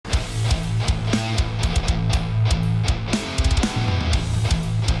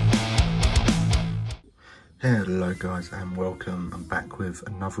Hello guys and welcome. I'm back with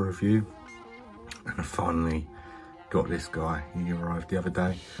another review and I finally got this guy. He arrived the other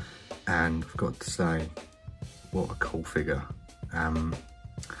day and I've got to say, what a cool figure.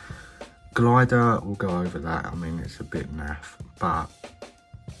 Glider, we'll go over that. I mean, it's a bit naff, but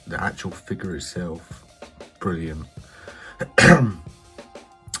the actual figure itself, brilliant.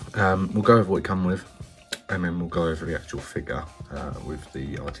 We'll go over what it comes with and then we'll go over the actual figure with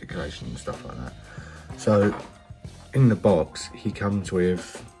the articulation and stuff like that. So, in the box, he comes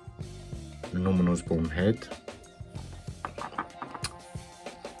with the Norman Osborn head,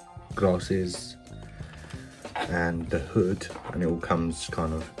 glasses, and the hood, and it all comes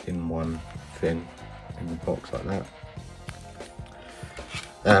kind of in one thing in the box like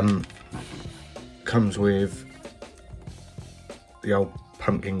that. Comes with the old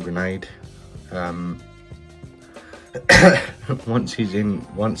pumpkin grenade. Once it's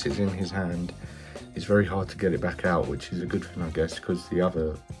in his hand, it's very hard to get it back out, which is a good thing, I guess, because the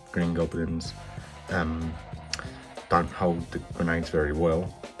other Green Goblins don't hold the grenades very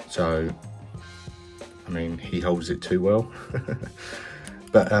well. So, I mean, he holds it too well.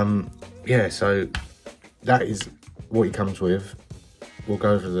 But yeah, so that is what he comes with. We'll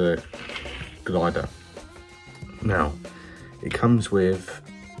go over the glider. Now, it comes with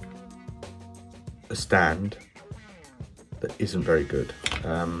a stand that isn't very good.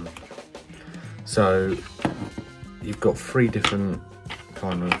 So you've got three different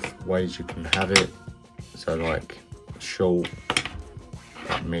kind of ways you can have it. So like short,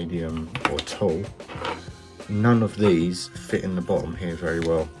 medium or tall. None of these fit in the bottom here very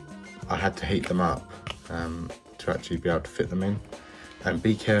well. I had to heat them up to actually be able to fit them in. And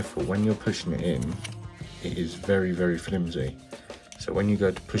be careful when you're pushing it in, it is very, very flimsy. So when you go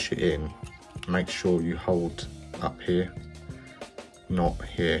to push it in, make sure you hold up here, not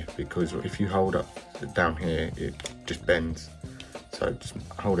here, because if you hold up down here it just bends. So just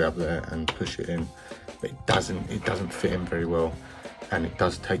hold it up there and push it in, but it doesn't fit in very well, and it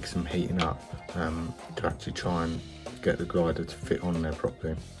does take some heating up to actually try and get the glider to fit on there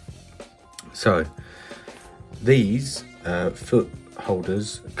properly. So these foot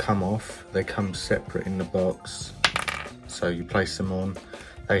holders come off, they come separate in the box, so you place them on.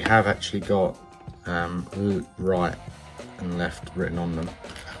 They have actually got right and left written on them,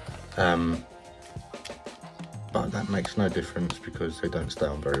 but that makes no difference because they don't stay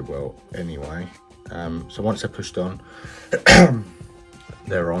on very well anyway. So once they're pushed on,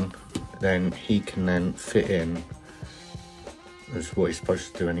 they're on, then he can then fit in, that's what he's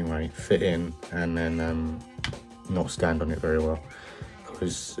supposed to do anyway, fit in and then not stand on it very well,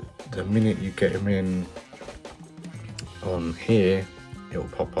 because the minute you get him in on here, it'll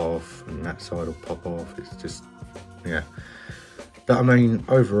pop off and that side will pop off. It's just, yeah. But I mean,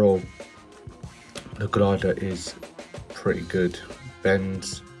 overall, the glider is pretty good.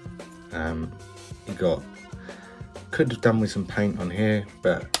 Bends. Could have done with some paint on here,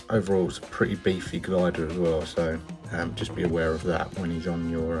 but overall it's a pretty beefy glider as well. So just be aware of that when he's on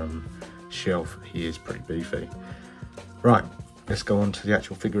your shelf. He is pretty beefy. Right, let's go on to the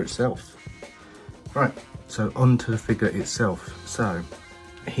actual figure itself. Right, so on to the figure itself. So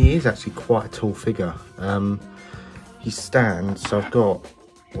he is actually quite a tall figure. He stands, so I've got,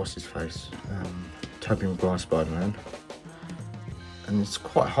 what's his face? Tobey Maguire Spider-Man. And it's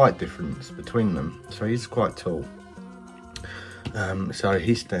quite a height difference between them. So he's quite tall. So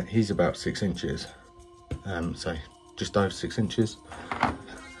he's about 6 inches. So just over 6 inches.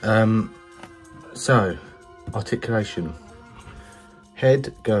 So, articulation.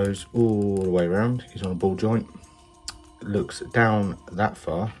 Head goes all the way around. He's on a ball joint. Looks down that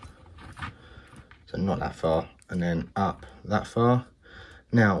far. So not that far. And then up that far.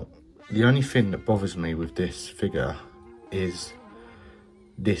 Now, the only thing that bothers me with this figure is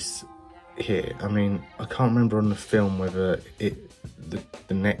this here. I mean, I can't remember on the film whether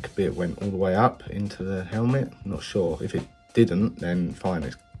the neck bit went all the way up into the helmet. I'm not sure. If it didn't, then fine,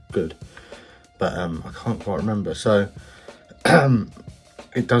 it's good. But I can't quite remember. So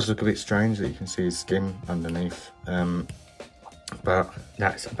it does look a bit strange that you can see his skin underneath. But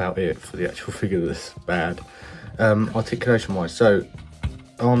that's about it for the actual figure that's bad. Articulation wise, so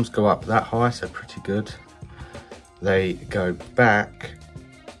arms go up that high, so pretty good. They go back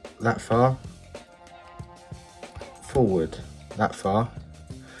that far, forward that far,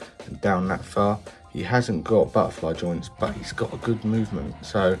 and down that far. He hasn't got butterfly joints, but he's got a good movement.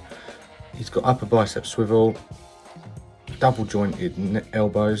 So he's got upper bicep swivel, double jointed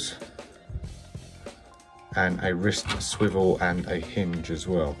elbows, and a wrist swivel and a hinge as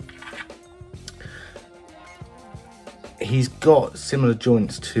well. He's got similar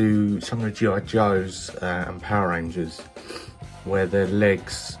joints to some of the G.I. Joes and Power Rangers, where their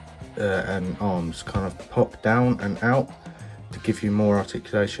legs and arms kind of pop down and out to give you more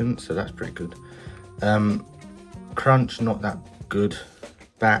articulation, so that's pretty good. Crunch, not that good.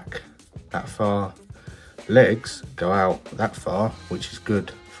 Back, that far. Legs go out that far, which is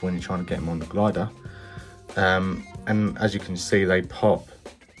good for when you're trying to get them on the glider. And as you can see, they pop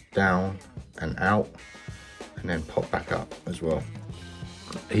down and out and then pop back up as well.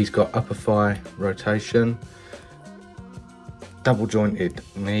 He's got upper thigh rotation, double jointed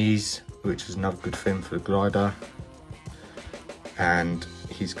knees, which is another good thing for the glider, and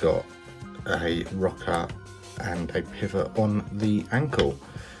he's got a rocker and a pivot on the ankle.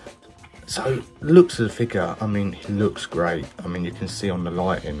 So looks of the figure, I mean, he looks great. I mean, you can see on the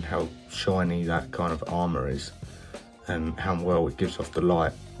lighting how shiny that kind of armor is and how well it gives off the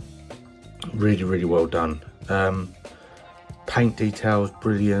light. Really, really well done. Paint details,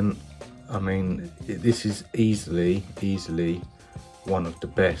 brilliant. I mean, this is easily one of the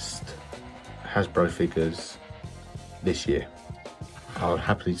best Hasbro figures this year. I would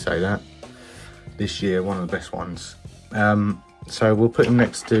happily say that. This year, one of the best ones. So we'll put him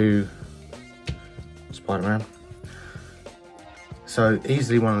next to Spider-Man. So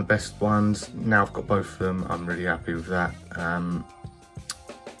easily one of the best ones. Now I've got both of them, I'm really happy with that.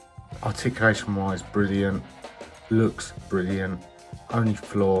 Articulation wise, brilliant. Looks brilliant. Only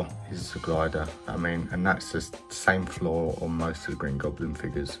flaw is the glider. I mean, and that's the same flaw on most of the Green Goblin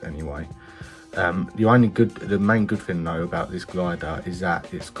figures anyway. The main good thing though about this glider is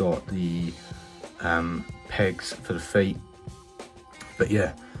that it's got the pegs for the feet. But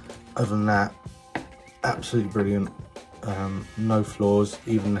yeah, other than that, absolutely brilliant. No flaws.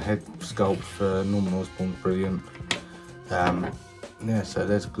 Even the head sculpt for Norman Osborn's brilliant. Yeah, so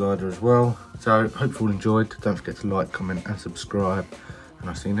there's a glider as well. So hope you all enjoyed. Don't forget to like, comment and subscribe, and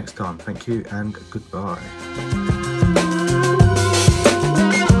I'll see you next time. Thank you and goodbye.